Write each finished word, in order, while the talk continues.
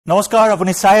নমস্কাৰ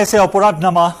আপুনি চাই আছে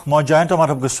অপৰাধনামা মই জয়ন্ত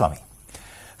মাধৱ গোস্বামী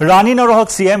ৰাণী নৰহক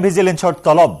সিএম ভিজিলেন্সৰ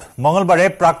তলব মঙ্গলবাৰে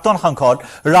প্ৰাক্তন সাংসদ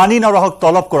ৰাণী নৰহক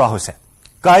তলব কৰা হৈছে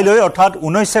কাইলৈ অৰ্থাৎ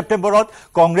 19 সেপ্টেম্বৰত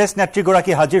কংগ্ৰেছ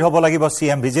নেত্ৰীগৰাকী হাজিৰ হ'ব লাগিব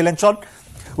সিএম ভিজিলেন্সত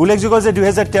উল্লেখযোগ্য যে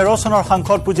 2013 চনৰ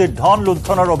সাংসদ পুঁজিৰ ধন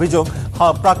লুণ্ঠনৰ অভিযোগ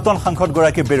প্ৰাক্তন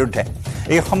সাংসদগৰাকীৰ বিৰুদ্ধে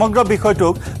এই সমগ্ৰ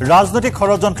বিষয়টোক ৰাজনৈতিক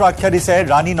ষড়যন্ত্ৰ আখ্যা দিছে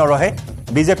ৰাণী নৰহে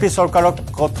বিজেপি চৰকাৰক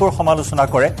কঠোৰ সমালোচনা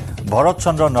কৰে ভৰত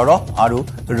চন্দ্ৰ নৰহ আৰু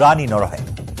ৰাণী নৰহে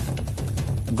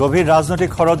গভীৰ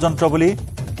ৰাজনৈতিক ষড়যন্ত্ৰ বুলি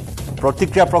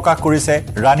প্ৰতিক্ৰিয়া প্ৰকাশ কৰিছে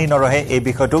ৰাণী নৰহে এই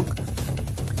বিষয়টোক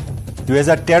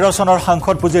 2013 চনৰ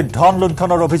সাংসদ পুঁজিৰ ধন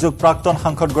লুণ্ঠনৰ অভিযোগ প্ৰাক্তন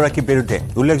সাংসদগৰাকীৰ বিৰুদ্ধে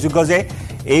উল্লেখযোগ্য যে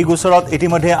এই গোচৰত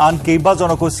ইতিমধ্যে আন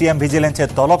কেইবাজনকো সিএম ভিজিলেন্সে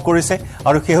তলব কৰিছে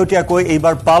আৰু শেহতীয়াকৈ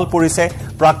এইবাৰ পাল পৰিছে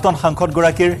প্ৰাক্তন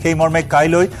সাংসদগৰাকীৰ সেই মৰ্মে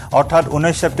কাইলৈ অৰ্থাৎ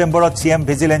 19 সেপ্টেম্বৰত সিএম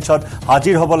ভিজিলেন্সত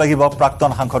হাজিৰ হ'ব লাগিব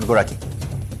প্ৰাক্তন সাংসদগৰাকী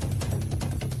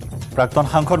প্ৰাক্তন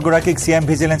সাংসদগৰাকীক সিএম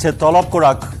ভিজিলেন্সে তলব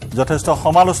কৰাক যথেষ্ট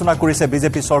সমালোচনা কৰিছে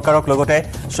বিজেপি চৰকাৰক লগতে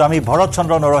স্বামী ভৰত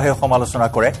চন্দ্ৰ নৰহে সমালোচনা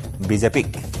কৰে বিজেপিক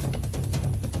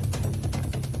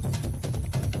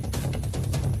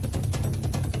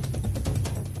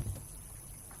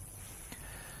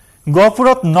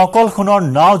গহপুৰত নকল সোণৰ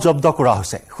নাও জব্দ কৰা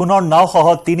হৈছে সোণৰ নাও সহ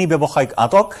 3 ব্যৱসায়িক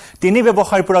আটক 3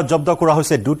 ব্যৱসায়ীৰ পৰা জব্দ কৰা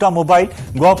হৈছে 2টা মোবাইল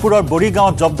গহপুৰৰ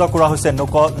বৰিগাঁৱত জব্দ কৰা হৈছে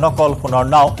নকল সোণৰ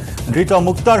নাও ধৃত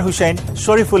মুক্তাৰ হুছেইন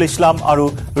শৰীফুল ইছলাম আৰু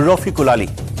ৰফিকুল আলী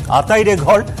আটাইৰে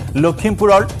ঘৰ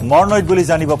লখিমপুৰৰ মৰনৈত বুলি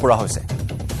জানিব পৰা হৈছে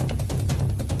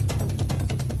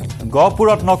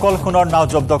গহপুৰত নকল সোণৰ নাও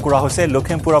জব্দ কৰা হৈছে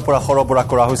লখিমপুৰৰ পৰা সৰবৰাহ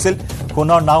কৰা হৈছিল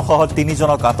সোণৰ নাও সহ 3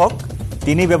 জনক আটক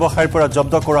 3 ব্যৱসায়ীৰ পৰা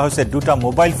জব্দ কৰা হৈছে 2টা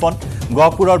মোবাইল ফোন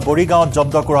গহপুৰৰ বৰিগাঁৱত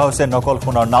জব্দ কৰা হৈছে নকল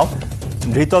সোণৰ নাও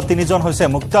ধৃত 3 জন হৈছে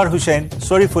মুক্তাৰ হুছেইন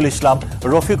শৰীফুল ইছলাম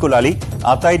ৰফিকুল আলী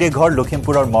আটাইৰে ঘৰ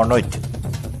লখিমপুৰৰ মৰনৈত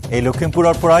এই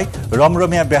লখিমপুৰৰ পৰাই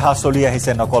ৰমৰমীয়া বেহা চলি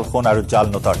আহিছে নকল সোণ আৰু জাল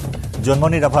নোটৰ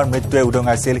জন্মনী ৰাভাৰ মৃত্যুৱে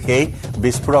উদঙাইছিল সেই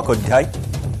বিস্ফোৰক অধ্যায়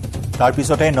তাৰ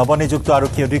পিছতে নৱনিযুক্ত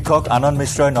আৰক্ষী অধীক্ষক আনন্দ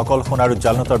মিশ্ৰই নকল সোণ আৰু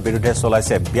জাল নোটৰ বিৰুদ্ধে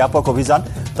চলাইছে ব্যাপক অভিযান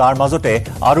তাৰ মাজতে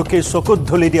আৰক্ষীৰ চকুত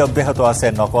ধুলি দি অব্যাহত আছে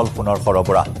নকল সোণৰ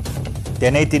সৰবৰাহ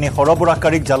তেনেই 3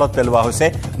 সৰবৰাহকাৰীক জালত পেলোৱা হৈছে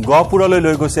গহপুৰলৈ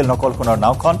লৈ গৈছিল নকল সোণৰ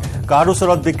নাওখন কাৰ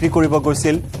ওচৰত বিক্ৰী কৰিব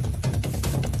গৈছিল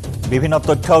বিভিন্ন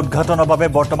তথ্য উদ্ঘাটনৰ বাবে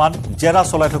বৰ্তমান জেৰা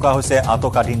চলাই থকা হৈছে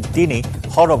আটকাধীন 3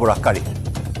 সৰবৰাহকাৰী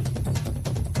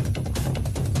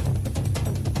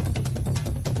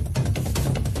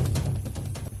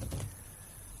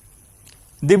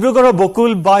ডিব্ৰুগড়ৰ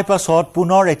বকুল বাইপাছত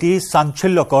পুনৰ এটি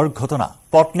চাঞ্চল্যকৰ ঘটনা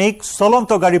পত্নীক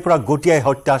চলন্ত গাড়ীৰ পৰা গটিয়াই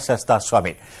হত্যাৰ চেষ্টা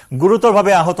স্বামীৰ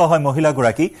গুৰুতৰভাৱে আহত হয়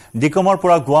মহিলাগৰাকী ডিকমৰ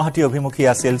পৰা গুৱাহাটী অভিমুখী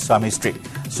আছিল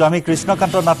স্বামী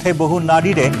কৃষ্ণকান্ত নাথে বহু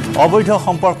নাৰীৰে অবৈধ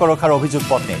সম্পৰ্ক ৰখাৰ অভিযোগ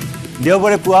পত্নী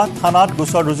দেওবাৰে পুৱা থানাত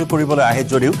গোচৰ ৰুজু কৰিবলৈ আহে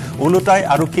যদিও উলুটাই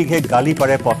আৰক্ষীকহে গালি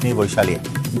পাৰে পত্নী বৈশালীয়ে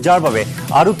যাৰ বাবে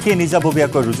আৰক্ষীয়ে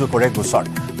নিজাববীয়াকৈ ৰুজু কৰে গোচৰ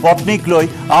পত্নীক লৈ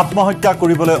আত্মহত্যা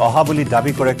কৰিবলৈ অহা বুলি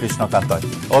দাবী কৰে কৃষ্ণকান্তই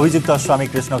অভিযুক্ত স্বামী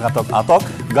কৃষ্ণকান্তক আটক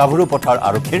গাভৰু পথাৰ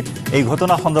আৰক্ষীৰ এই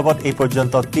ঘটনা সন্দৰ্ভত এই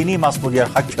পৰ্যন্ত 3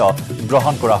 মাছমৰীয়াৰ সাক্ষ্য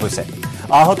গ্ৰহণ কৰা হৈছে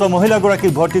আহত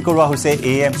মহিলাগৰাকীক ভৰ্তি কৰোৱা হৈছে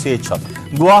AMCHত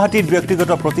গুৱাহাটীৰ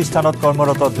ব্যক্তিগত প্ৰতিষ্ঠানত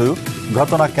কৰ্মৰত দুয়ো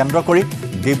ঘটনা কেন্দ্ৰ কৰি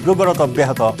ডিব্ৰুগড়ত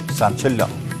অব্যাহত চাঞ্চল্য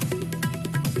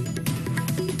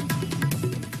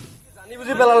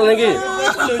পেলালে নেকি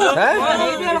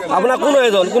আপোনাৰ কোন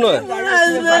এজন কোন হয়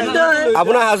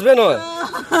আপোনাৰ হাজবেণ্ড হয়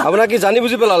আপোনাৰ কি জানি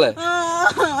বুজি পেলালে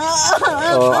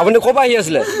আপুনি ক'ৰ পৰা আহি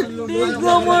আছিলে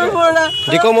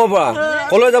ডিকমৰ পৰা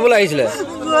কলৈ যাবলৈ আহিছিলে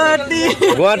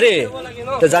গুৱাহাটী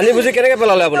জানি বুজি কেনেকে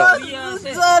পেলালে আপোনাৰ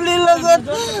ছোৱালীৰ লগত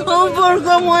সম্পৰ্ক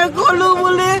মই কলো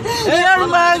বুলি ইয়াৰ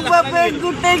মাক বাপেক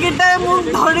গোটেইকেইটাই মোক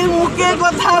ধৰি মোকে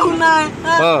কথা শুনাই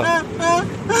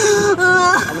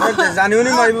আপোনাক জানি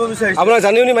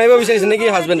শুনি মাৰিব বিচাৰিছে নেকি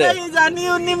হাজবেণ্ডে জানি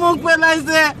শুনি মোক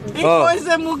পেলাইছে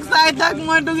কৈছে মোক চাই থাক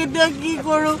মই তোক এতিয়া কি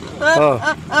কৰো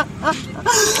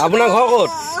আপোনাৰ ঘৰ ক'ত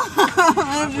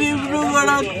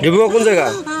ডিব্ৰুগড় কোন জেগা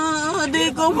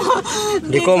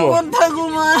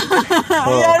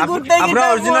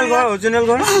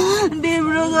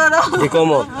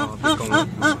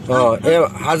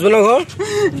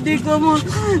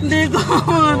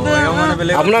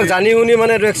আপোনাক জানি শুনি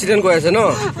মানে এইটো এক্সিডেণ্ট কৰি আছে ন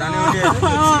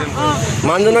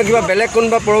মানুহজনৰ কিবা বেলেগ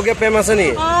কোনোবা পৰকীয়া প্ৰেম আছে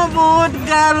নেকি বহুত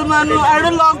গাল মানুহ আৰু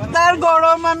তাৰ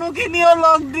ঘৰৰ মানুহখিনিও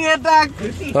লগ দিয়ে তাক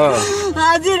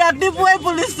আজি ৰাতিপুৱাই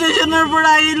পুলিচ ষ্টেচনৰ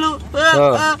পৰা আহিলো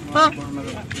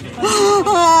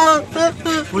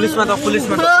পুলিচ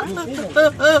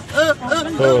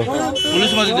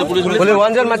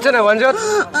ওয়ানজন মারছে না ওয়ানজন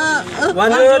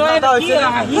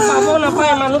পাবো না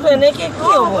পায় মানুষ এনেকে কি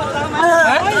হবো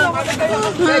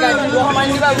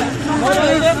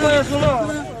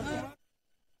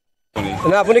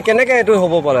না আপুনি কেনেকৈ এইটো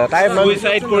হ'ব পাৰে তাই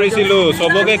সুইচাইড কৰিছিলো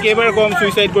সবকে কেইবাৰ কম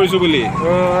সুইচাইড কৰিছো বুলি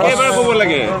কেইবাৰ ক'ব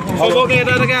লাগে সবকে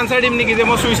এটা এটাকে আনসাৰ দিম নেকি যে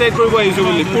মই সুইচাইড কৰিব আহিছো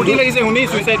বুলি ফুটি লাগিছে শুনি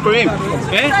সুইচাইড কৰিম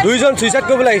দুইজন সুইচাইড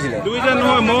কৰিব লাগিছিলে দুইজন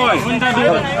নহয় মই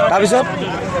তাৰপিছত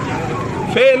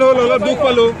ফেল হ'ল অলপ দুখ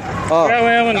পালো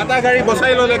এটা গাড়ী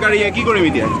বচাই ল'লে গাড়ীয়ে কি কৰিম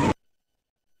এতিয়া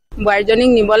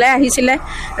বোৱাৰীজনীক নিবলৈ আহিছিলে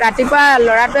ৰাতিপুৱা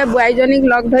ল'ৰাটোৱে বোৱাৰীজনীক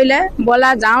লগ ধৰিলে বলা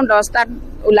যাওঁ 10টাত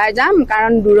ওলাই যাম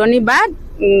কাৰণ দূৰণি বাট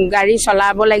গাড়ী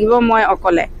চলাব লাগিব মই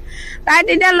অকলে তাই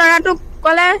তেতিয়া ল'ৰাটোক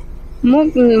ক'লে মোক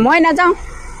মই নাযাওঁ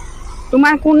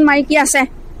তোমাৰ কোন মাইকী আছে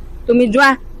তুমি যোৱা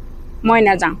মই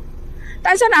নাযাওঁ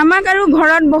তাৰপিছত আমাক আৰু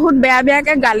ঘৰত বহুত বেয়া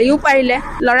বেয়াকৈ গালিও পাৰিলে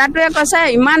ল'ৰাটোৱে কৈছে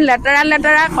ইমান লেতেৰা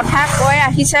লেতেৰা কথা কৈ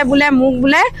আহিছে বোলে মোক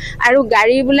বোলে আৰু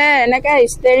গাড়ী বোলে এনেকৈ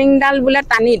ষ্টেৰিংডাল বোলে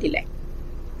টানি দিলে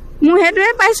মই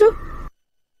হেতুৱে পাইছো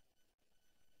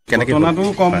ঘটনাটো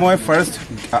কম মই first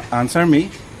answer me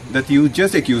that you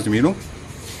just accused me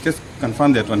just confirm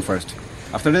that one first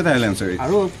after that I'll answer it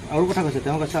আৰু কথা কৈছে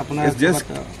তেওঁ কৈছে আপোনাৰ just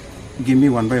give me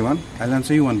one by one I'll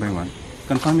answer you one by one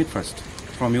confirm it first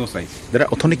from your side দাদা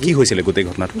অথনি কি হৈছিল গোটেই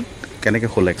ঘটনাটো কেনেকৈ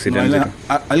হ'ল accident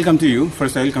I'll come to you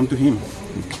first I'll come to him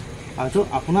আৰু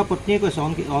আপোনাৰ পত্নীয়ে কৈছে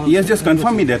yes just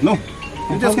confirm me that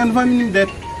you just confirm me that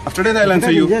after that I'll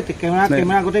answer you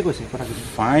camera আগতে কৈছে কথা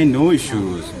fine no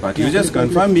issues but you just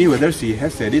confirm me whether she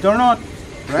has said it or not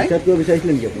right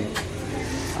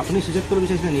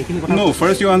no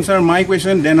first you answer my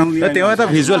question then only তেওঁ এটা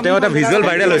visual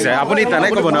viral হৈছে আপুনি তানে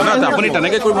ক'ব না আপুনি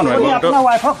তানেকে কৰিব নোৱাৰিব আপোনাৰ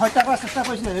ওয়াইফক হত্যা কৰাৰ চেষ্টা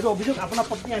কৰিছিল এই অভিযোগ আপোনাৰ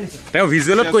পত্নী আনিছে তেওঁ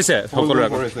ভিজুৱেলত কৈছে সকলোৰে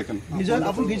আগত ভিজুৱেল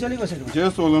আপুনি ভিজুৱেলি কৈছে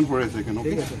just hold on for a second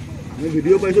okay মই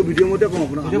ভিডিও পাইছো ভিডিও মতে কম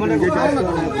আপোনাৰ ভিডিও মানে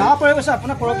তাৰ পৰে কৈছে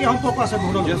আপোনাৰ পৰকীয়া সম্পৰ্ক আছে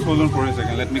বহুত just hold on for a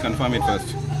second let me confirm it first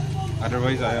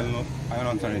otherwise I will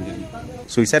answer again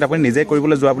suicide আপুনি নিজে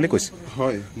কৰিবলৈ যোৱা বুলি কৈছে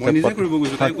হয় মই নিজে কৰিব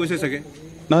গৈছো তাই কৈছে চাগে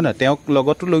নহয় না তেওঁক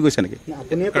লগতো লৈ গৈছে নেকি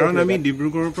কাৰণ আমি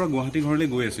ডিব্ৰুগড়ৰ পৰা গুৱাহাটী ঘৰলৈ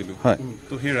গৈ আছিলো হয়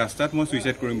তো সেই ৰাস্তাত মই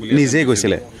সুইচাইড কৰিম বুলি নিজে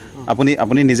গৈছিলে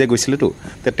আপুনি নিজে গৈছিলে তো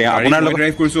তে আপোনাৰ লগত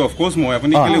ড্ৰাইভ কৰিছো অফ কোৰ্স মই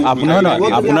আপুনি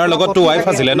আপোনাৰ লগতো ৱাইফ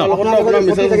আছিলে ন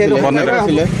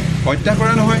হত্যা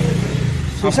কৰা নহয়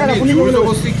আপুনি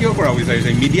জবৰদস্তি কিয় কৰা বিচাৰিছে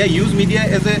media use media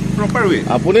as a proper ৱে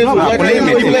আপুনি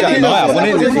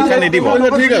শিক্ষা নিদিব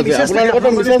ঠিক আছে আপোনাৰ লগতো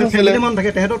মিছন থাকে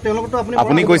তেওঁলোকতো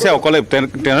আপুনি কৈছে অকলে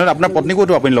তেনে আপোনাৰ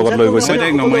পত্নীকোতো আপুনি লগত লৈ গৈছে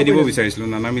তাইক নমাই দিব বিচাৰিছিলো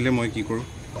নানামিলে মই কি কৰো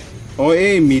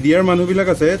এই মিডিয়াৰ মানুহবিলাক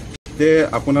আছে যে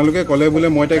আপোনালোকে ক'লে বোলে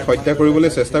মই তাইক হত্যা কৰিবলৈ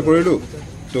চেষ্টা কৰিলো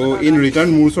তো ইন ৰিটাৰ্ণ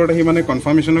মোৰ ওচৰত আহি মানে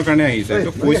কনফাৰ্মেশ্যনৰ কাৰণে আহিছে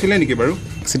তো কৈছিলে নেকি বাৰু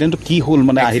এক্সিডেণ্টটো কি হ'ল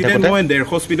মানে আহি থাকোঁতে মই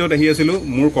 150 স্পীডত আহি আছিলোঁ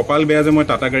মোৰ কপাল বেয়া যে মই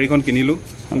টাটা গাড়ীখন কিনিলোঁ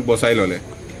মোক বচাই ল'লে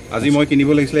আজি মই কিনিব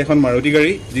লাগিছিলে এখন মাৰুতি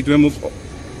গাড়ী যিটোৱে মোক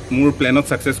মোৰ প্লেনত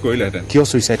ছাকচেছ কৰিলেহেঁতেন কিয়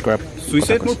ছুইচাইড কৰা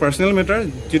ছুইচাইড মোৰ পাৰ্চনেল মেটাৰ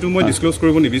যিটো মই ডিছক্ল'জ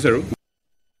কৰিব নিবিচাৰোঁ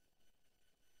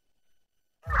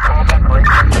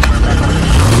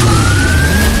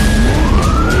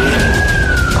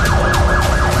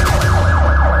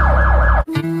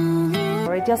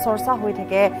এতিয়া চৰ্চা হৈ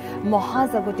থাকে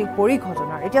মহাজাগতিক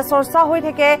পৰিঘটনাৰ এতিয়া চৰ্চা হৈ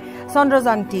থাকে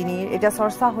চন্দ্ৰযান 3 এতিয়া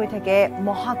চৰ্চা হৈ থাকে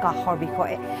মহাকাশৰ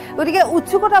বিষয়ে গতিকে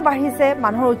উৎসুকতা বাঢ়িছে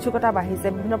মানুহৰ উৎসুকতা বাঢ়িছে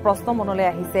বিভিন্ন প্ৰশ্ন মনলৈ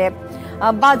আহিছে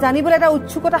বা জানিবলৈ এটা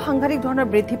উৎসুকতা সাংঘাতিক ধৰণৰ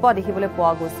বৃদ্ধি পোৱা দেখিবলৈ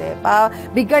পোৱা গৈছে বা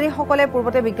বিজ্ঞানীসকলে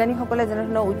পূৰ্বতে বিজ্ঞানীসকলে যেনে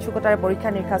ধৰণৰ উৎসুকতাৰে পৰীক্ষা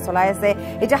নিৰীক্ষা চলাই আছে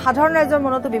এতিয়া সাধাৰণ ৰাইজৰ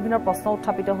মনতো বিভিন্ন প্ৰশ্ন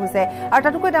উত্থাপিত হৈছে আৰু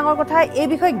তাতোকৈ ডাঙৰ কথা এই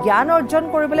বিষয়ে জ্ঞান অৰ্জন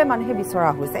কৰিবলৈ মানুহে বিচৰা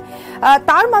হৈছে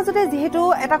তাৰ মাজতে যেহেতু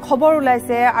এটা খবৰ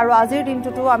ওলাইছে আৰু আজিৰ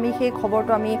দিনটোতো আমি সেই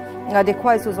খবৰটো আমি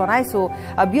দেখুৱাইছো জনাইছো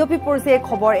বিয়পি পৰিছে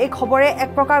এই খবৰে এক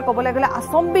প্ৰকাৰ ক'বলৈ গ'লে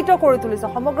আচম্বিত কৰি তুলিছে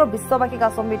সমগ্ৰ বিশ্ববাসীক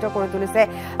আচম্বিত কৰি তুলিছে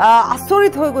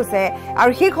আচৰিত হৈ গৈছে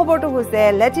আৰু সেই খবৰটো হৈছে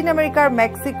লেটিন আমেৰিকাৰ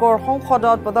মেক্সিকোৰ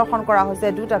সংসদত প্ৰদৰ্শন কৰা হৈছে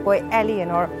দুটাকৈ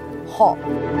এলিয়েনৰ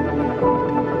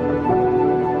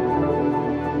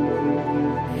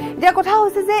এতিয়া কথা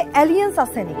হৈছে যে এলিয়েন্স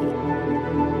আছে নেকি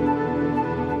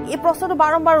এই প্ৰশ্নটো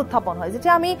বাৰম্বাৰ উত্থাপন হয়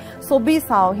যেতিয়া আমি ছবি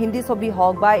চাওঁ হিন্দী ছবি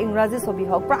হওক বা ইংৰাজী ছবি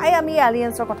হওক প্ৰায় আমি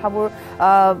এলিয়েন্সৰ কথাবোৰ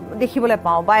দেখিবলৈ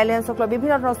পাওঁ বা এলিয়েন্সক লৈ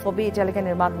বিভিন্ন ধৰণৰ ছবি এতিয়ালৈকে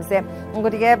নিৰ্মাণ হৈছে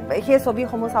গতিকে সেই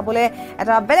ছবিসমূহ চাবলৈ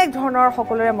এটা বেলেগ ধৰণৰ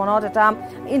সকলোৰে মনত এটা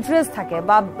ইণ্টাৰেষ্ট থাকে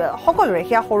বা সকলোৰে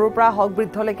সেয়া সৰুৰ পৰা হওক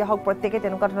বৃদ্ধলৈকে হওক প্ৰত্যেকে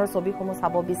তেনেকুৱা ধৰণৰ ছবিসমূহ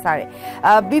চাব বিচাৰে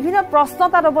বিভিন্ন প্ৰশ্ন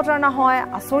তাত অৱতাৰণা হয়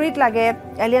আচৰিত লাগে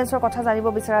এলিয়েন্সৰ কথা জানিব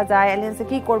বিচৰা যায় এলিয়েন্সে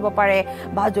কি কৰিব পাৰে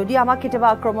বা যদি আমাক কেতিয়াবা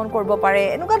আক্ৰমণ কৰিব পাৰে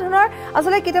এনেকুৱা ধৰণৰ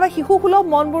আচলতে কেতিয়াবা শিশুসুলভ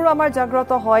মনবোৰো আমাৰ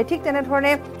জাগ্ৰত হয় ঠিক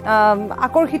তেনেধৰণে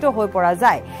আকৰ্ষিত হৈ পৰা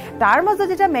যায় তাৰ মাজত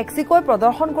যেতিয়া মেক্সিকোই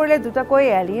প্ৰদৰ্শন কৰিলে দুটাকৈ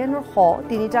এলিয়েনৰ শ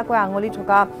তিনিটাকৈ আঙুলি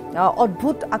থকা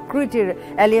অদ্ভুত আকৃতিৰ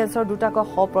এলিয়েন্সৰ দুটাকৈ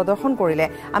শ প্ৰদৰ্শন কৰিলে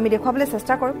আমি দেখুৱাবলৈ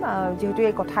চেষ্টা কৰিম যেহেতু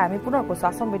এই কথা আমি পুনৰ কৈছো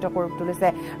আচম্বিত কৰি তুলিছে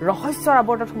ৰহস্যৰ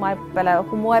আৱৰ্তত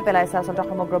সোমোৱাই পেলাইছে আচলতে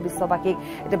সমগ্ৰ বিশ্ববাসীক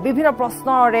এতিয়া বিভিন্ন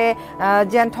প্ৰশ্নৰে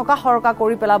যেন থকা সৰকা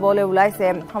কৰি পেলাবলৈ ওলাইছে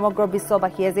সমগ্ৰ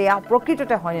বিশ্ববাসীয়ে যে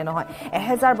প্ৰকৃততে হয়নে নহয়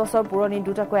 1000 বছৰ পুৰণি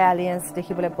দুটাকৈ এলিয়েন্স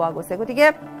দেখিবলৈ পোৱা গৈছে গতিকে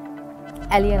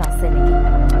এলিয়েন আছে নেকি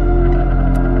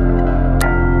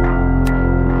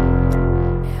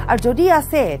আৰু যদি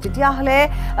আছে তেতিয়াহ'লে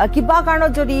কিবা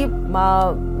কাৰণত যদি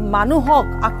মানুহক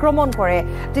আক্ৰমণ কৰে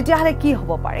তেতিয়াহ'লে কি হ'ব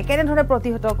পাৰে কেনেধৰণে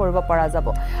প্ৰতিহত কৰিব পৰা যাব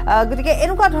গতিকে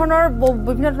এনেকুৱা ধৰণৰ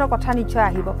বিভিন্ন ধৰণৰ কথা নিশ্চয়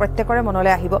আহিব প্ৰত্যেকৰে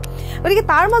মনলৈ আহিব গতিকে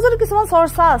তাৰ মাজত কিছুমান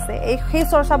চৰ্চা আছে সেই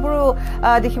চৰ্চাবোৰ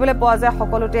দেখিবলৈ পোৱা যায়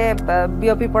সকলোতে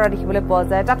বিয়পি পৰা দেখিবলৈ পোৱা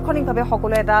যায় তাৎক্ষণিকভাৱে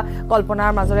সকলো এটা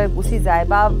কল্পনাৰ মাজলৈ গুচি যায়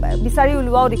বা বিচাৰি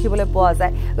উলিওৱাও দেখিবলৈ পোৱা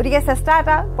যায় গতিকে চেষ্টা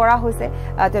এটা কৰা হৈছে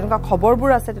তেনেকুৱা খবৰবোৰ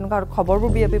আছে তেনেকুৱা খবৰবোৰ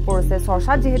বিয়পি পৰিছে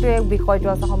চৰ্চাত যিহেতু এই বিষয়টো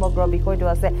আছে সমগ্ৰ বিষয়টো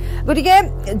আছে গতিকে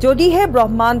যদিহে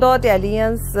ব্ৰহ্মাণ্ডত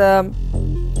এলিয়েন্স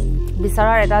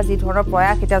বিচাৰাৰ এটা যি ধৰণৰ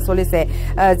প্ৰয়াস এটা চলিছে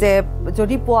যে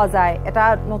যদি পোৱা যায় এটা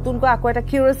নতুনকৈ আকৌ এটা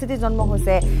কিউৰিয়চিটি জন্ম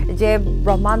হৈছে যে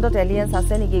ব্ৰহ্মাণ্ডত এলিয়েন্স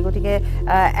আছে নেকি গতিকে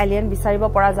এলিয়েন বিচাৰিব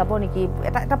পৰা যাব নেকি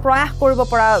এটা প্ৰয়াস কৰিব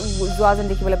পৰা যোৱা যেন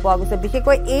দেখিবলৈ পোৱা গৈছে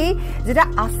বিশেষকৈ এই যেটা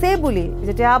আছে বুলি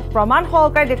যেতিয়া প্ৰমাণ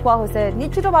সহকাৰে দেখুওৱা হৈছে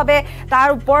নিশ্চিতভাৱে তাৰ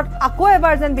ওপৰত আকৌ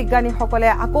এবাৰ যেন বিজ্ঞানীসকলে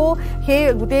আকৌ সেই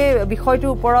গোটেই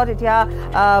বিষয়টোৰ ওপৰত এতিয়া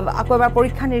আকৌ এবাৰ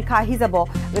পৰীক্ষা নিৰীক্ষা আহি যাব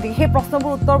গতিকে সেই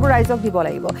প্ৰশ্নবোৰ উত্তৰবোৰ ৰাইজক দিব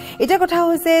লাগিব এটা কথা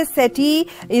হৈছে সেটি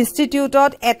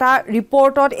ইনষ্টিটিউটত এটা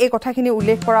ৰিপৰ্টত এই কথাখিনি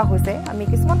উল্লেখ কৰা হৈছে আমি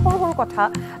কিছুমান সৰু সৰু কথা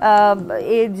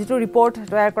এই যেটো ৰিপৰ্ট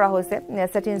তৈয়াৰ কৰা হৈছে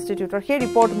সেটি ইনষ্টিটিউটৰ সেই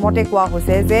ৰিপৰ্ট মতে কোৱা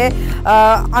হৈছে যে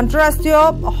আন্তঃৰাষ্ট্ৰীয়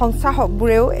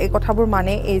সংস্থাবোৰেও এই কথাবোৰ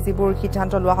মানে এই যিবোৰ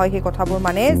সিদ্ধান্ত লোৱা হয় সেই কথাবোৰ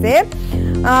মানে যে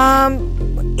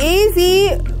এই যি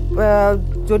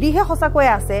যদিহে সঁচাকৈ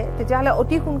আছে তেতিয়াহ'লে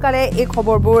অতি সোনকালে এই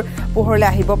খবৰবোৰ পোহৰলৈ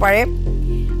আহিব পাৰে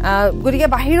গতিকে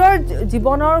বাহিৰৰ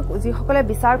জীৱনৰ যিসকলে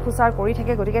বিচাৰ খুচাৰ কৰি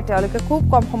থাকে গতিকে তেওঁলোকে খুব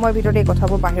কম সময়ৰ ভিতৰতে এই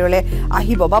কথাবোৰ বাহিৰলৈ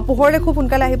আহিব বা পোহৰলৈ খুব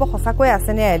সোনকালে আহিব সঁচাকৈ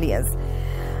আছে নে এলিয়েন্স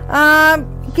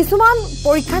কিছুমান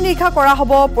পৰীক্ষা নিৰীক্ষা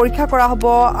কৰা হ'ব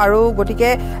আৰু গতিকে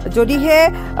যদিহে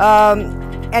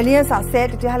এলিয়েন্স আছে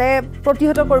তেতিয়াহ'লে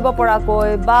প্ৰতিহত কৰিব পৰাকৈ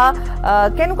বা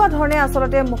কেনেকুৱা ধৰণে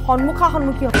আচলতে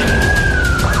সন্মুখী হ'ব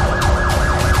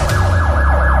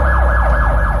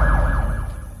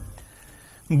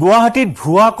গুৱাহাটীত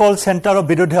ভুৱা কল চেণ্টাৰৰ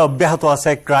বিৰুদ্ধে অব্যাহত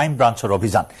আছে ক্ৰাইম ব্ৰাঞ্চৰ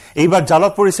অভিযান এইবাৰ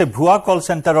জালত পৰিছে ভুৱা কল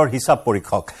চেণ্টাৰৰ হিচাপ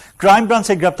পৰীক্ষক ক্ৰাইম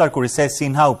ব্ৰাঞ্চে গ্ৰেপ্তাৰ কৰিছে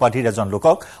সিনহা উপাধিৰ এজন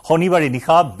লোকক শনিবাৰে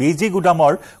নিশা বেজি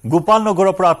গুদামৰ গোপাল নগৰৰ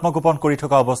পৰা আত্মগোপন কৰি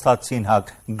থকা অৱস্থাত সিনহাক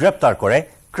গ্ৰেপ্তাৰ কৰে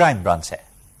ক্ৰাইম ব্ৰাঞ্চে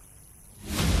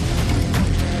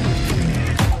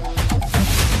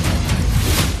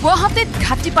গুৱাহাটীত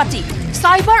ঘাটিপাতি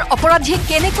সাইবাৰ অপৰাধীয়ে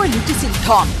কেনেকৈ লুটিছিল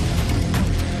ধন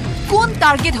কোন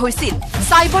টাৰ্গেট হৈছিল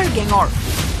সাইবাৰ গেঙৰ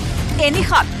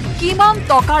এনিখাত কিমান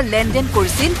টকাৰ লেনদেন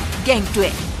কৰিছিল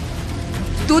গেংটোৱে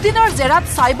দুদিনৰ জেৰাত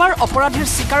সাইবাৰ অপৰাধীৰ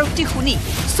স্বীকাৰোক্তি শুনি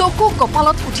চকু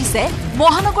কপালত উঠিছে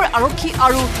মহানগৰ আৰক্ষী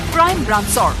আৰু ক্ৰাইম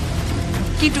ব্ৰাঞ্চৰ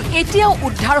কিন্তু এতিয়াও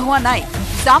উদ্ধাৰ হোৱা নাই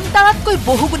জামতাৰাতকৈ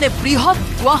বহুগুণে বৃহৎ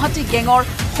গুৱাহাটী গেঙৰ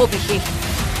সবিশেষ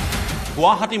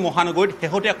গুৱাহাটী মহানগৰীত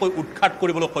শেহতীয়াকৈ উৎখাত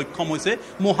কৰিবলৈ সক্ষম হৈছে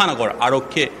মহানগৰ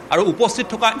আৰক্ষীয়ে আৰু উপস্থিত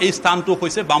থকা এই স্থানটো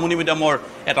হৈছে বামুণী মিডিয়ামৰ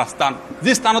এটা স্থান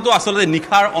যি স্থানতো আচলতে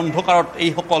নিশাৰ অন্ধকাৰত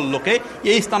এইসকল লোকে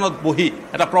এই স্থানত বহি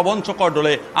এটা প্ৰবঞ্চকৰ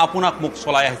দলে আপোনাক মোক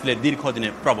চলাই আহিছিলে দীৰ্ঘদিনে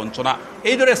প্ৰবঞ্চনা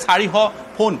এইদৰে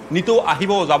 400 ফোন নিতৌ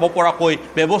আহিব যাব পৰাকৈ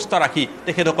ব্যৱস্থা ৰাখি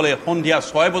তেখেতসকলে সন্ধিয়া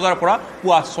 6 বজাৰ পৰা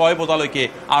পুৱা 6 বজালৈকে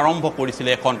আৰম্ভ কৰিছিলে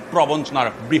এখন প্ৰবঞ্চনাৰ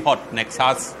বৃহৎ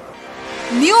নেক্সাছ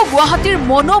নিউ গুৱাহাটীৰ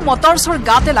মনো মটৰছৰ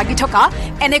গাতে লাগি থকা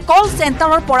এনে কল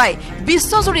চেণ্টাৰৰ পৰাই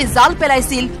বিশ্বজুৰি জাল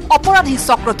পেলাইছিল অপৰাধী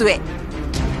চক্ৰটোৱে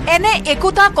এনে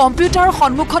একোটা কম্পিউটাৰৰ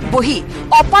সন্মুখত বহি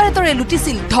অপাৰেটৰে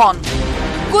লুটিছিল ধন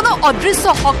কোনো অদৃশ্য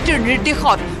শক্তিৰ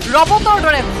নিৰ্দেশত ৰবটৰ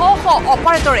দৰে শ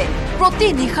অপাৰেটৰে প্ৰতি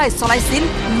নিশাই চলাইছিল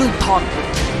লুণ্ঠন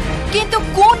কিন্তু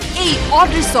কোন এই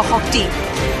অদৃশ্য শক্তি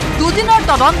দুদিনৰ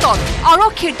তদন্তত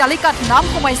আৰক্ষীৰ তালিকাত নাম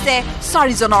সোমাইছে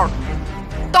 4 জনৰ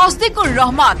তছদিকুৰ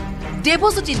ৰহমান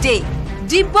দেৱজ্যোতি দে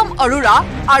দিব্যম অৰোৰা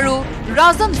আৰু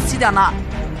ৰাজন সিদানা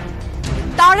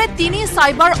তাৰে 3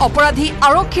 সাইবাৰ অপৰাধী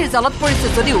আৰক্ষীৰ জালত পৰিছে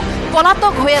যদিও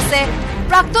পলাতক হৈ আছে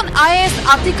প্ৰাক্তন আইএএছ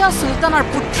আতিকা সুলতানৰ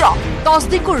পুত্ৰ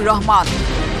তছদিকুৰ ৰহমান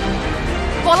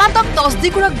পলাতক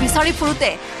তছদিকুৰক বিচাৰি ফুৰোতে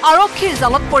আৰক্ষীৰ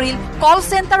জালত পৰিল কল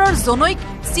চেণ্টাৰৰ জনৈক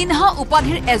সিনহা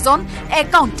উপাধিৰ এজন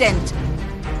একাউণ্টেণ্ট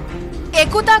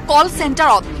একোটা কল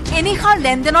চেণ্টাৰত এনিখাৰ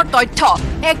লেনদেনৰ তথ্য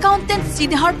একাউণ্টেণ্ট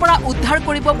সিনহাৰ পৰা উদ্ধাৰ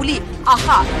কৰিব বুলি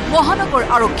আশা মহানগৰ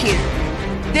আৰক্ষীৰ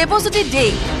দেৱজ্যোতি দে,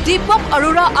 দীপক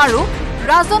অৰোৰা আৰু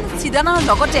ৰাজন সিদানাৰ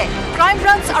লগতে ক্ৰাইম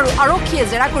ব্ৰাঞ্চ আৰু আৰক্ষীয়ে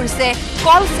জেৰা কৰিছে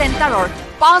কল চেণ্টাৰৰ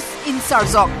 5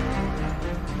 ইনচাৰ্জক।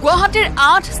 গুৱাহাটীৰ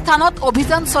 8 স্থানত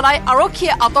অভিযান চলাই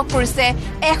আৰক্ষীয়ে আটক কৰিছে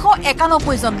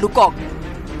 191 জন লোকক।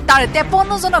 তাৰে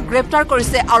 53 জনক গ্ৰেপ্তাৰ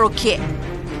কৰিছে আৰক্ষীয়ে।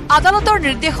 আদালতৰ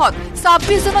নিৰ্দেশত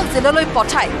 26 জনক জেললৈ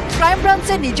পঠাই ক্ৰাইম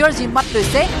ব্ৰাঞ্চে নিজৰ জিম্মাত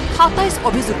লৈছে 27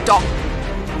 অভিযুক্ত।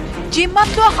 জিম্মাত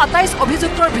লোৱা 27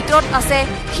 অভিযুক্তৰ ভিতৰত আছে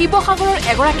শিৱসাগৰৰ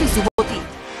এগৰাকী যুৱতী।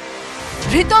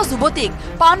 ধৃত যুৱতীক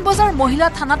পাণবজাৰ মহিলা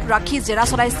থানাত ৰাখি জেৰা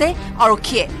চলাইছে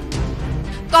আৰক্ষীয়ে।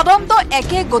 তদন্ত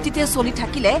একে গতিতে চলি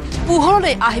থাকিলে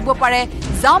পোহৰলৈ আহিব পাৰে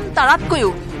জাম তাৰাতকৈও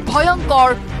ভয়ংকৰ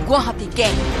গুৱাহাটী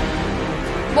গেং।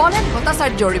 বলেন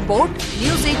ভট্টাচাৰ্যৰ report,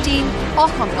 news 18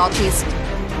 Assam north east.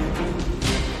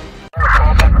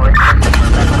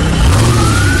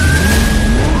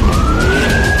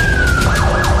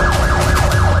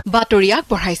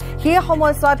 সেই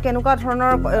সময়ছোৱাত কেনেকুৱা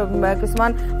ধৰণৰ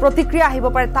কিছুমান প্ৰতিক্ৰিয়া আহিব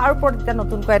পাৰে তাৰ ওপৰত এতিয়া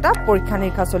নতুনকৈ এটা পৰীক্ষা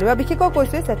নিৰীক্ষা চলিব। বিশেষকৈ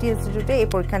কৈছে চেটি ইনষ্টিটিউটে এই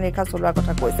পৰীক্ষা নিৰীক্ষা চলোৱাৰ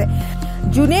কথা কৈছে।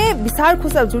 যোনে বিচাৰ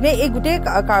খোজা, যোনে এই গোটেই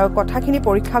কথাখিনি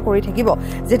পৰীক্ষা কৰি থাকিব,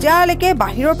 যেতিয়ালৈকে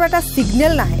বাহিৰৰ পৰা এটা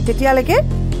ছিগনেল নাহে তেতিয়ালৈকে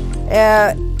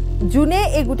যোনে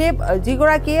এই গোটেই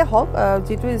যিগৰাকীয়ে হওক,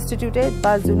 যিটো ইনষ্টিটিউটে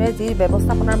বা যোনে যি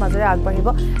ব্যৱস্থাপনাৰ মাজেৰে আগবাঢ়িব,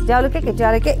 তেওঁলোকে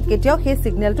কেতিয়াও সেই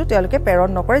ছিগনেলটো তেওঁলোকে প্ৰেৰণ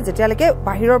নকৰে যেতিয়ালৈকে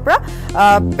বাহিৰৰ পৰা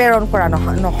প্ৰেৰণ কৰা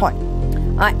নহয়।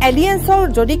 এলিয়েন্সৰ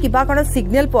যদি কিবা কাৰণত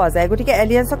ছিগনেল পোৱা যায়, গতিকে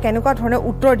এলিয়েন্সক কেনেকুৱা ধৰণে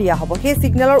উত্তৰ দিয়া হ'ব, সেই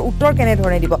ছিগনেলৰ উত্তৰ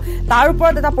কেনেধৰণে দিব, তাৰ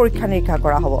ওপৰত এটা পৰীক্ষা নিৰীক্ষা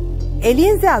কৰা হ'ব।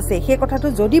 এলিয়েন্স যে আছে সেই কথাটো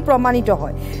যদি প্ৰমাণিত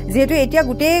হয়, যিহেতু এতিয়া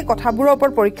গোটেই কথাবোৰৰ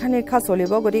ওপৰত পৰীক্ষা নিৰীক্ষা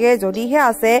চলিব, গতিকে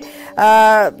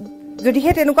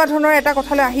যদিহে তেনেকুৱা ধৰণৰ এটা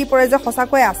কথালৈ আহি পৰে যে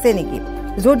সঁচাকৈ আছে নেকি,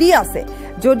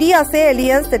 যদি আছে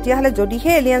এলিয়েন্স, তেতিয়াহ'লে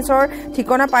যদিহে এলিয়েন্সৰ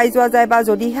ঠিকনা পাই যোৱা যায় বা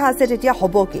যদিহে আছে তেতিয়া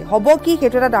হ'ব কি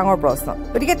সেইটো এটা ডাঙৰ প্ৰশ্ন।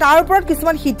 গতিকে তাৰ ওপৰত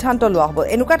কিছুমান সিদ্ধান্ত লোৱা হ'ব।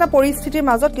 এনেকুৱা এটা পৰিস্থিতিৰ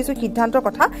মাজত কিছু সিদ্ধান্তৰ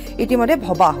কথা ইতিমধ্যে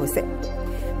ভবা হৈছে।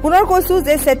 পুনৰ কৈছো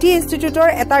যে চেটি ইনষ্টিটিউটৰ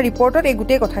এটা ৰিপৰ্টত এই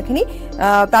গোটেই কথাখিনি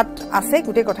তাত আছে,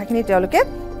 গোটেই কথাখিনি তেওঁলোকে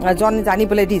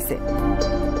জানিবলৈ দিছে।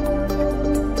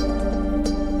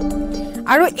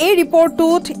 আৰু এই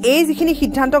ৰিপৰ্টটোত এই যিখিনি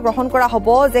সিদ্ধান্ত গ্ৰহণ কৰা হ'ব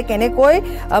যে কেনেকৈ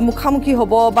মুখামুখি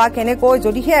হ'ব বা কেনেকৈ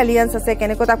যদিহে এলিয়েন্স আছে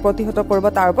কেনেকৈ তাক প্ৰতিহত কৰিব,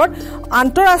 তাৰ ওপৰত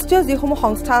আন্তঃৰাষ্ট্ৰীয় যিসমূহ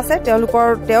সংস্থা আছে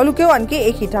তেওঁলোকেও আনকি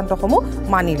এই সিদ্ধান্তসমূহ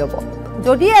মানি ল'ব।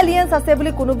 যদি এলিয়েন্স আছে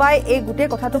বুলি কোনোবাই এই গোটেই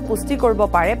কথাটো পুষ্টি কৰিব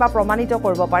পাৰে বা প্ৰমাণিত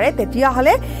কৰিব পাৰে,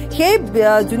 তেতিয়াহ'লে সেই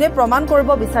যোনে প্ৰমাণ কৰিব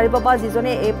বিচাৰিব বা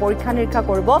যিজনে এই পৰীক্ষা নিৰীক্ষা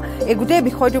কৰিব, এই গোটেই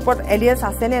বিষয়টোৰ ওপৰত এলিয়েন্স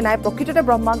আছে নে নাই, প্ৰকৃততে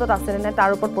ব্ৰহ্মাণ্ডত আছে নে নাই, তাৰ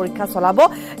ওপৰত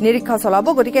নিৰীক্ষা চলাব।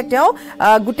 গতিকে তেওঁ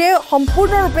গোটেই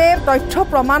সম্পূৰ্ণৰূপে তথ্য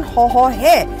প্ৰমাণ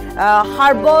সহহে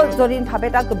সাৰ্বজনীনভাৱে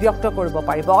তাক ব্যক্ত কৰিব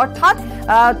পাৰিব। অৰ্থাৎ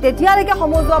তেতিয়ালৈকে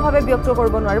সমজুৱাভাৱে ব্যক্ত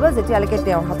কৰিব নোৱাৰিব যেতিয়ালৈকে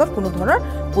তেওঁৰ হাতত কোনো ধৰণৰ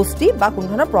পুষ্টি বা কোনো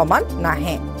ধৰণৰ প্ৰমাণ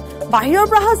নাহে। বাহিৰৰ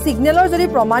পৰা অহা ছিগনেলৰ যদি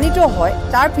প্ৰমাণিত হয়,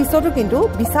 তাৰ পিছতো কিন্তু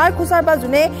বিচাৰ খোচাৰ বা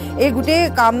যোনে এই গোটেই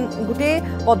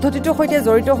পদ্ধতিটোৰ সৈতে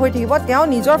জড়িত হৈ থাকিব, তেওঁ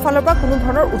নিজৰ ফালৰ পৰা কোনো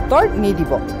ধৰণৰ উত্তৰ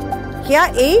নিদিব। সেয়া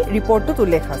এই ৰিপৰ্টটোত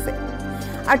উল্লেখ আছে।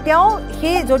 আৰু তেওঁ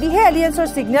যদিহে এলিয়েন্সৰ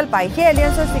ছিগনেল পায়, সেই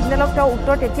এলিয়েন্সৰ ছিগনেলক তেওঁ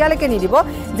উত্তৰ তেতিয়ালৈকে নিদিব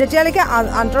যেতিয়ালৈকে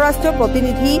আন্তঃৰাষ্ট্ৰীয়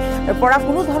প্ৰতিনিধিৰ পৰা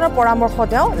কোনো ধৰণৰ পৰামৰ্শ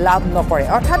তেওঁ লাভ নকৰে।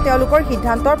 অৰ্থাৎ তেওঁলোকৰ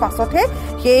সিদ্ধান্তৰ পাছতহে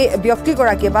সেই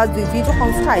ব্যক্তিগৰাকীয়ে বা যিটো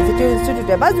সংস্থাই, যিটো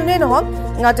ইনষ্টিটিউটে বা যোনেই নহওক,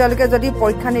 তেওঁলোকে যদি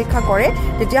পৰীক্ষা নিৰীক্ষা কৰে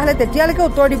তেতিয়ালৈকে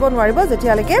উত্তৰ দিব নোৱাৰিব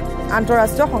যেতিয়ালৈকে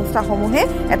আন্তঃৰাষ্ট্ৰীয় সংস্থাসমূহে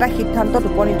এটা সিদ্ধান্তত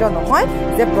উপনীত নহয়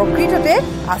যে প্ৰকৃততে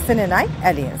আছে নে নাই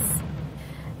এলিয়েন্স।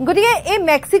 গতিকে এই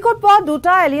মেক্সিকোত পোৱা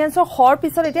 2টা এলিয়েন্সৰ শৰ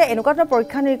পিছত এতিয়া এনেকুৱা ধৰণৰ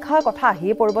পৰীক্ষা নিৰীক্ষাৰ কথা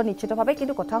আহিয়ে পৰিব নিশ্চিতভাৱে।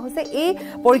 কিন্তু কথা হৈছে এই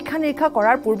পৰীক্ষা নিৰীক্ষা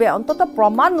কৰাৰ পূৰ্বে অন্ততঃ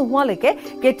প্ৰমাণ নোহোৱালৈকে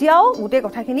কেতিয়াও গোটেই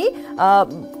কথাখিনি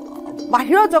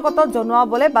বাহিৰৰ জগতত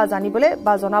জনাবলৈ বা জানিবলৈ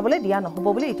বা জনাবলৈ দিয়া নহ'ব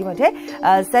বুলি ইতিমধ্যে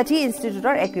চেটি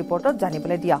ইনষ্টিটিউটৰ এক ৰিপৰ্টত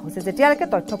জানিবলৈ দিয়া হৈছে, যেতিয়ালৈকে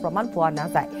তথ্য প্ৰমাণ পোৱা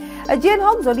নাযায়। যিয়ে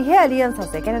নহওক, যদিহে এলিয়েন্স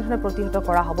আছে কেনেধৰণে প্ৰতিহত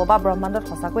কৰা হ'ব বা ব্ৰহ্মাণ্ডত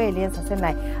সঁচাকৈ এলিয়েন্স আছে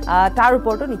নাই, তাৰ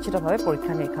ওপৰতো নিশ্চিতভাৱে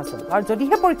পৰীক্ষা নিৰীক্ষা চলিব। আৰু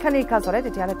যদিহে পৰীক্ষা নিৰীক্ষা চলে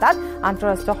তেতিয়াহ'লে তাত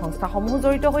আন্তঃৰাষ্ট্ৰীয় সংস্থাসমূহ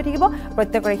জড়িত হৈ থাকিব,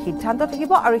 প্ৰত্যেকৰে সিদ্ধান্ত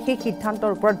থাকিব আৰু সেই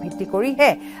সিদ্ধান্তৰ ওপৰত ভিত্তি কৰিহে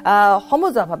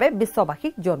সমজুৱাভাৱে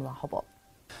বিশ্ববাসীক জনোৱা হ'ব।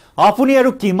 আপুনি আৰু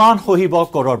কিমান সহিব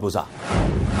কৰৰ বোজা?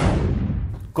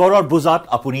 কৰৰ বোজাত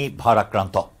আপুনি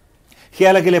ভাৰাক্ৰান্ত।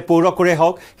 সেয়া লাগিলে পৌৰ কৰে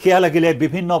হওক, সেয়া লাগিলে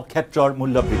বিভিন্ন ক্ষেত্ৰৰ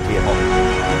মূল্য বৃদ্ধিয়ে হওক।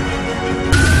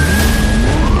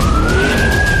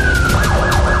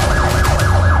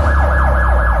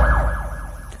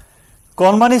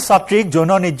 কণমানি ছাত্ৰীক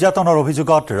যৌন নিৰ্যাতনৰ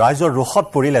অভিযোগত ৰাইজৰ ৰোষত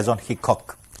পৰিল এজন শিক্ষক।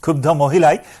 ক্ষুব্ধ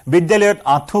মহিলাই বিদ্যালয়ত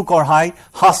আঁঠু কঢ়াই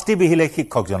শাস্তি বিহিলে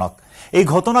শিক্ষকজনক। এই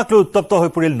ঘটনাক লৈ উত্তপ্ত হৈ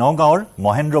পৰিল নগাঁৱৰ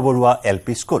মহেন্দ্ৰ বৰুৱা LP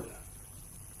স্কুল।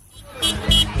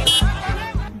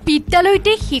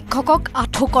 বিদ্যালয়তে শিক্ষকক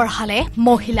আঁঠু কঢ়ালে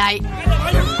মহিলাই।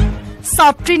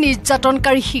 ছাত্ৰী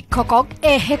নিৰ্যাতনকাৰী শিক্ষকক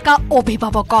এহেকা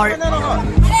অভিভাৱকৰ।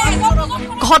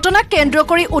 ঘটনাক কেন্দ্ৰ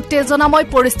কৰি উত্তেজনাময়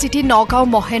পৰিস্থিতি নগাঁও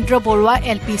মহেন্দ্ৰ বৰুৱা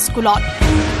LP স্কুলত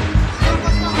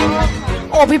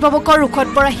অভিভাৱকৰ ৰুখত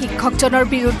পৰা শিক্ষকজনৰ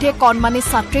বিৰুদ্ধে কণমানি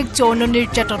ছাত্ৰীক যৌন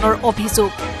নিৰ্যাতনৰ অভিযোগ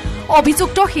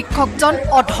অভিযুক্ত শিক্ষকজন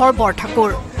অধৰ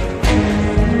বৰঠাকুৰ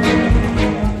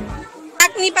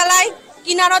নি পেলাই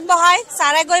কিনাৰত বহাই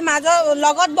ছাৰে গৈ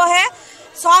লগত বহে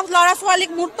সব ল'ৰা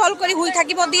ছোৱালীক মূৰ তল কৰি শুই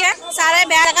থাকিব দিয়ে ছাৰে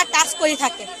বেয়া জেগাত টাচ কৰি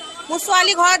থাকে মোৰ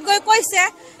ছোৱালী ঘৰত গৈ কৈছে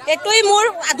এটুই মোৰ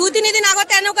 2-3 দিন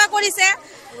আগতে এনেকুৱা কৰিছে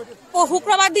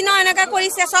শুক্ৰবাৰ দিনা এনেকুৱা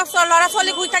কৰিছে সব ল'ৰা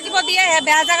ছোৱালীক শুই থাকিব দিয়ে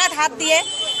বেয়া জেগাত হাত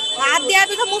দিয়াৰ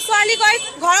পিছত মোৰ ছোৱালী গৈ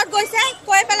ঘৰত গৈছে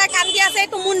কৈ পেলাই কান্দি আছে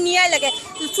এইটো মোৰ নিয়াই লাগে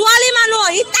ছোৱালী মানুহ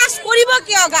হি টাচ কৰিব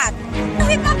কিয় গাত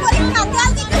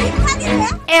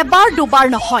এবাৰ দুবাৰ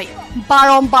নহয়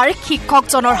বাৰম্বাৰ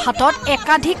শিক্ষকজনৰ হাতত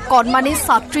একাধিক কণমানি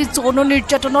ছাত্ৰী যৌন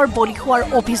নিৰ্যাতনৰ বলি হোৱাৰ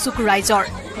অভিযোগ ৰাইজৰ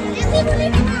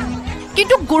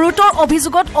কিন্তু গুৰুতৰ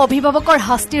অভিযোগত অভিভাৱকৰ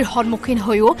শাস্তিৰ সন্মুখীন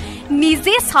হৈও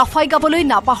নিজে সাফাই গাবলৈ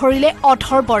নাপাহৰিলে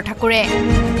অধৰ বৰঠাকুৰে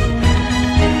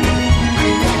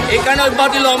এইকাৰণে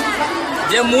অব্যাহতি ল'ম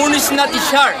যে মোৰ নিচিনা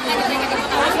টিচাৰ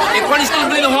এখন স্কুল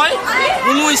বুলি নহয়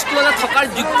কোনো স্কুলতে থকাৰ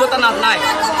যোগ্যতা নাই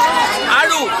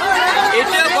আৰু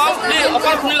এইটোৱে কম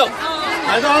অকল শুনি লওক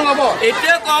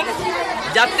এইটোৱে কম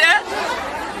যাতে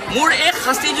মোৰ এই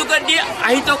শাস্তি যোগেদি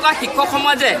আহি থকা শিক্ষক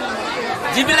সমাজে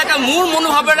যিবিলাকে মোৰ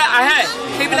মনোভাৱেৰে আহে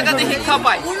সেইবিলাকে যে শিক্ষা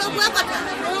পায়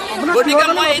গতিকে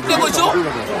মই এইটোৱে কৈছোঁ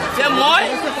যে মই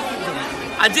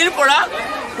আজিৰ পৰা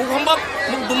খুব সম্ভৱ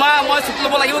মোক 2 মাহ মই ছুটি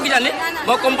ল'ব লাগিব কিজানি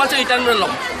মই কম্পালচৰি ৰিটাৰ্ণ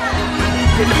ল'ম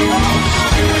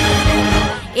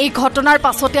এই ঘটনাৰ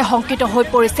পাছতে শংকিত হৈ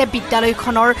পৰিছে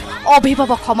বিদ্যালয়খনৰ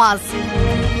অভিভাৱক সমাজ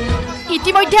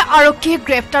ইতিমধ্যে আৰক্ষীয়ে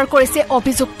গ্ৰেপ্তাৰ কৰিছে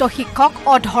অভিযুক্ত শিক্ষক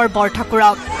অধৰ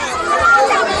বৰঠাকুৰক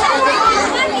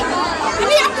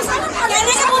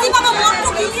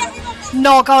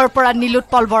নগাঁৱৰ পৰা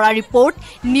Nilotpal Bora report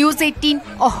News 18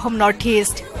 Assam north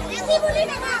east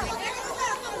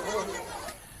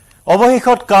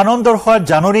অৱশেষত কানন দৰ্শাত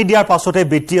জাননী দিয়াৰ পাছতে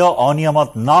বিত্তীয় অনিয়মত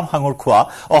নাম সাঙুৰ খোৱা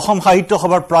অসম সাহিত্য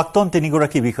সভাৰ প্ৰাক্তন 3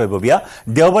 গৰাকী বিষয়ববীয়া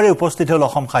দেওবাৰে উপস্থিত হ'ল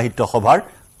অসম সাহিত্য সভাৰ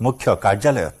মুখ্য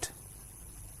কাৰ্যালয়ত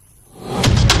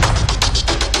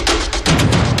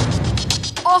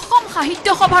অসম সাহিত্য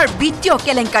সভাৰ বিত্তীয়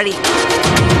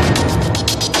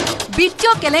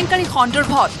কেলেংকাৰী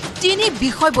সন্দৰ্ভত 3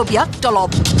 বিষয়ববীয়াক তলব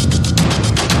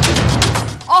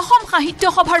অসম সাহিত্য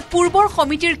সভাৰ পূৰ্বৰ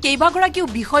সমিতিৰ কেইবাগৰাকীও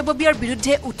বিষয়ববীয়াৰ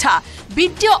বিৰুদ্ধে উঠা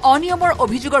বিত্তীয় অনিয়মৰ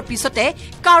অভিযোগৰ পিছতে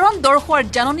কাৰণ দৰ্শোৱাৰ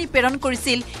জাননী প্ৰেৰণ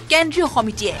কৰিছিল কেন্দ্ৰীয়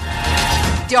সমিতিয়ে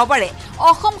দেওবাৰে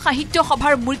অসম সাহিত্য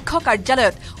সভাৰ মুখ্য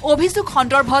কাৰ্যালয়ত অভিযোগ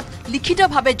সন্দৰ্ভত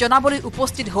লিখিতভাৱে জনাবলৈ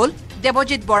উপস্থিত হ'ল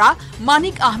দেৱজিৎ বৰা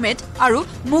মানিক আহমেদ আৰু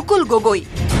মুকুল গগৈ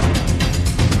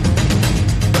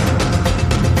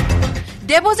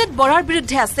দেৱজিৎ বৰাৰ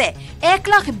বিৰুদ্ধে আছে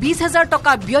 1,20,000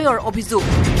 টকা ব্যয়ৰ অভিযোগ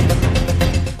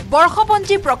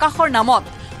বৰ্ষপঞ্জী প্ৰকাশৰ নামত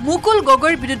মুকুল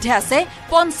গগৈৰ বিৰুদ্ধে আছে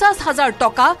 50,000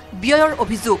 টকা ব্যয়ৰ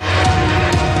অভিযোগ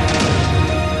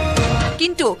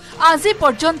কিন্তু আজি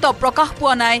পৰ্যন্ত প্ৰকাশ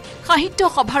পোৱা নাই সাহিত্য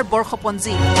সভাৰ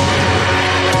বৰ্ষপঞ্জী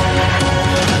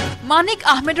মানিক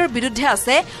আহমেদৰ বিৰুদ্ধে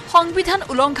আছে সংবিধান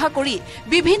উলংঘা কৰি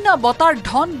বিভিন্ন বঁটাৰ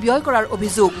ধন ব্যয় কৰাৰ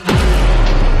অভিযোগ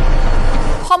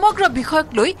সমগ্ৰ বিষয়ক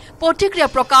লৈ প্ৰতিক্ৰিয়া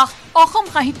প্ৰকাশ অসম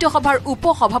সাহিত্য সভাৰ উপ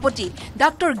সভাপতি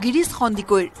ডাক্তৰ গিৰীশ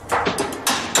সন্দিকৈৰ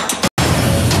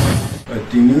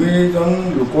তিনিজন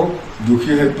লোকক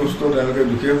দোষী সাব্যস্ত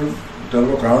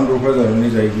তেওঁলোকৰ কাৰণ দৰ্শাই জাননী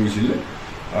জাৰি কৰিছিলে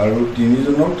আৰু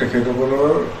 3জনক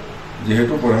তেখেতসকলৰ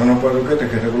যেহেতু প্ৰধান সম্পাদকে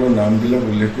তেখেতসকলৰ নামবিলাক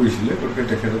উল্লেখ কৰিছিলে গতিকে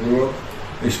তেখেতসকলক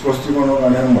স্পষ্টীকৰণৰ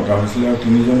কাৰণে মতা হৈছিলে আৰু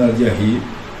 3জন আজি আহি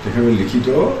তেখেতসকলে লিখিত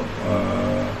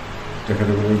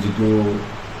তেখেতসকলৰ যিটো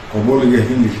ক'বলগীয়া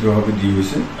সেইখিনি লিখিতভাৱে দি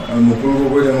হৈছে মুকুল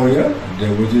গগৈ ডাঙৰীয়া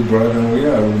দেৱজিৎ বৰা ডাঙৰীয়া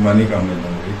আৰু মানিক আহমেদ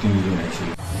ডাঙৰীয়া 3জন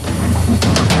আহিছিলে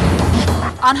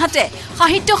আনহাতে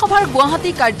সাহিত্য সভাৰ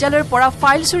গুৱাহাটী কাৰ্যালয়ৰ পৰা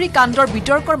ফাইল চুৰি কাণ্ডৰ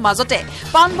বিতৰ্কৰ মাজতে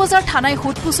পাণবজাৰ থানাই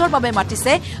সোধপোছৰ বাবে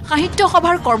মাতিছে সাহিত্য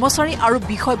সভাৰ কৰ্মচাৰী আৰু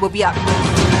বিষয়ববীয়া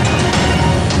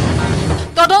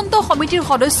তদন্ত সমিতিৰ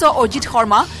সদস্য অজিত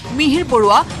শৰ্মা মিহিৰ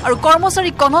বৰুৱা আৰু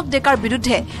কৰ্মচাৰী কনক ডেকাৰ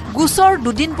বিৰুদ্ধে গোচৰ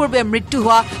 2 দিন পূৰ্বে মৃত্যু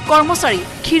হোৱা কৰ্মচাৰী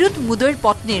ক্ষীৰোদ মুদৈৰ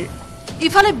পত্নীৰ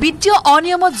ইফালে বিত্তীয়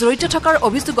অনিয়মত জড়িত থকাৰ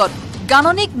অভিযোগত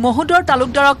গাননিক মহোদৰ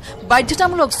তালুকদাৰক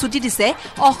বাধ্যতামূলক ছুটি দিছে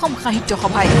অসম সাহিত্য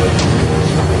সভাই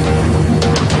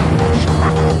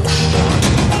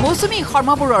মৌচুমী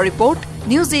শৰ্মা বৰুৱাৰ report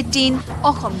News 18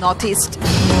 Assam north east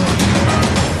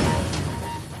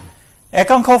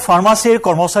একাংশ ফাৰ্মাচীৰ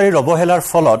কৰ্মচাৰীৰ অৱহেলাৰ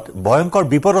ফলত ভয়ংকৰ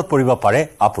বিপদত পৰিব পাৰে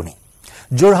আপুনি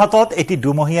যোৰহাটত এটি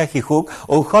 2মহীয়া শিশুক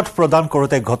ঔষধ প্ৰদান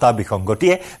কৰোতে ঘটা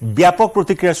বিসংগতিয়ে ব্যাপক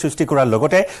প্ৰতিক্ৰিয়া সৃষ্টি কৰাৰ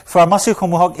লগতে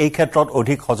ফাৰ্মাচীসমূহক এই ক্ষেত্ৰত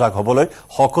অধিক সজাগ হ'বলৈ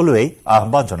সকলোৱে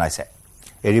আহ্বান জনাইছে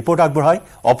এই ৰিপৰ্ট আগবঢ়াই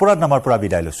অপৰাধনামাৰ পৰা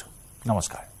বিদায় লৈছো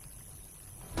নমস্কাৰ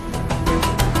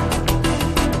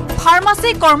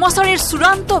ফাৰ্মাচী কৰ্মচাৰীৰ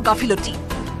চূড়ান্ত গাফিলতি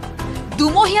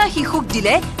দুমহীয়া শিশুক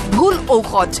দিলে ভুল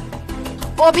ঔষধ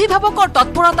অভিভাৱকৰ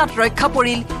তৎপৰতাত ৰক্ষা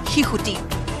পৰিল শিশুটি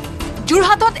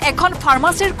যোৰহাটত এখন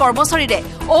ফাৰ্মাচীৰ কৰ্মচাৰীৰে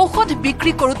ঔষধ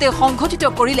বিক্ৰী কৰোঁতে সংঘটিত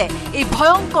কৰিলে এই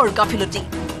ভয়ংকৰ গাফিলতি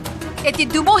এটি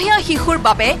দুমহীয়া শিশুৰ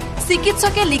বাবে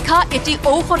চিকিৎসকে লিখা এটি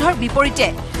ঔষধৰ বিপৰীতে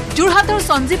যোৰহাটৰ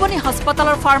সঞ্জীৱনী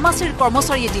হাস্পতালৰ ফাৰ্মাচীৰ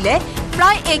কৰ্মচাৰীয়ে দিলে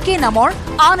প্ৰায় একে নামৰ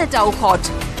আন এটা ঔষধ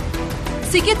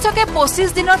চিকিৎসকে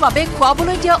 25 দিনৰ বাবে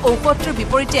খুৱাবলৈ দিয়া ঔষধটোৰ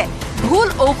বিপৰীতে ভুল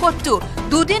ঔষধটো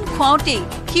দুদিন খুৱাওঁতেই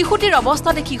শিশুটিৰ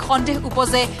অৱস্থা দেখি সন্দেহ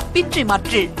উপজে পিতৃ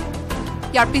মাতৃৰ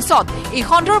ইয়াৰ পিছত এই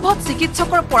সন্দৰ্ভত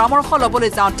চিকিৎসকৰ পৰামৰ্শ ল'বলৈ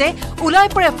যাওঁতে ওলাই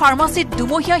পৰে ফাৰ্মাচীত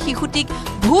দুমহীয়া শিশুটিক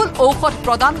ভুল ঔষধ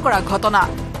প্ৰদান কৰা ঘটনা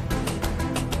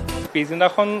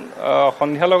পিছদিনাখন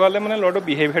সন্ধিয়া লগালে মানে ল'ৰাটোৰ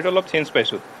বিহেভিয়াৰটো অলপ চেঞ্জ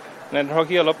পাইছোঁ মানে ধৰক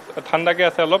সি অলপ ঠাণ্ডাকৈ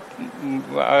আছে অলপ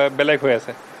বেলেগ হৈ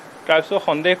আছে তাৰপিছত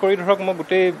সন্দেহ কৰি ধৰক মই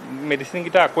গোটেই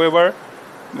মেডিচিনকেইটা আকৌ এবাৰ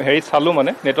হেৰিত চালোঁ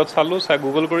মানে নেটত চালোঁ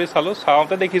গুগল কৰি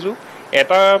চাওঁতে দেখিছোঁ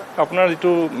এটা আপোনাৰ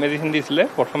যিটো মেডিচিন দিছিলে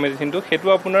প্ৰথম মেডিচিনটো সেইটো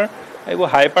আপোনাৰ এইবোৰ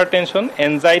হাইপাৰ টেনশ্যন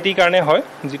এনজাইটিৰ কাৰণে হয়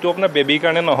যিটো আপোনাৰ বেবীৰ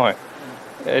কাৰণে নহয়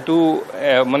এইটো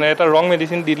মানে এটা ৰং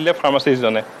মেডিচিন দি দিলে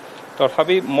ফাৰ্মাচিষ্টজনে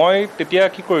তথাপি মই তেতিয়া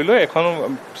কি কৰিলোঁ এখন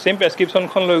চেম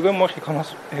প্ৰেছক্ৰিপশ্যনখন লৈ গৈ মই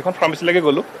সেইখন ফাৰ্মাচীলৈকে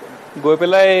গ'লোঁ গৈ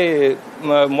পেলাই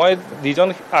মই যিজন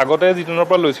আগতে যিজনৰ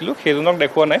পৰা লৈছিলোঁ সেইজনক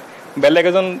দেখুওৱা নাই বেলেগ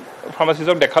এজন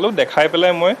ফাৰ্মাচিষ্টক দেখালোঁ দেখাই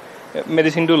পেলাই মই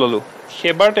মেডিচিনটো ল'লোঁ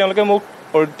সেইবাৰ তেওঁলোকে মোক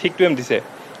ঠিকটোৱে দিছে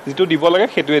যিটো দিব লাগে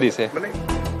সেইটোৱে দিছে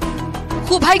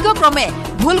সৌভাগ্যক্ৰমে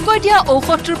ভুলকৈ দিয়া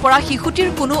ঔষধটোৰ পৰা শিশুটিৰ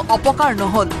কোনো অপকাৰ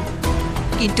নহল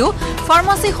কিন্তু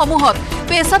ফাৰ্মাচীসমূহত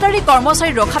পেছাদাৰী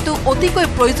কৰ্মচাৰী ৰখাটো অতিকৈ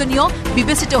প্ৰয়োজনীয়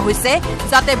বিবেচিত হৈছে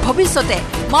যাতে ভৱিষ্যতে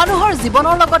মানুহৰ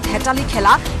জীৱনৰ লগত হেতালি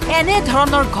খেলা এনে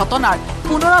ধৰণৰ ঘটনাৰ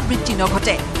পুনৰাবৃত্তি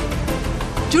নঘটে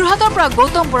যোৰহাটৰ পৰা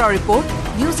গৌতম বৰাৰ report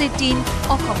news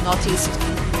 18 Assam north east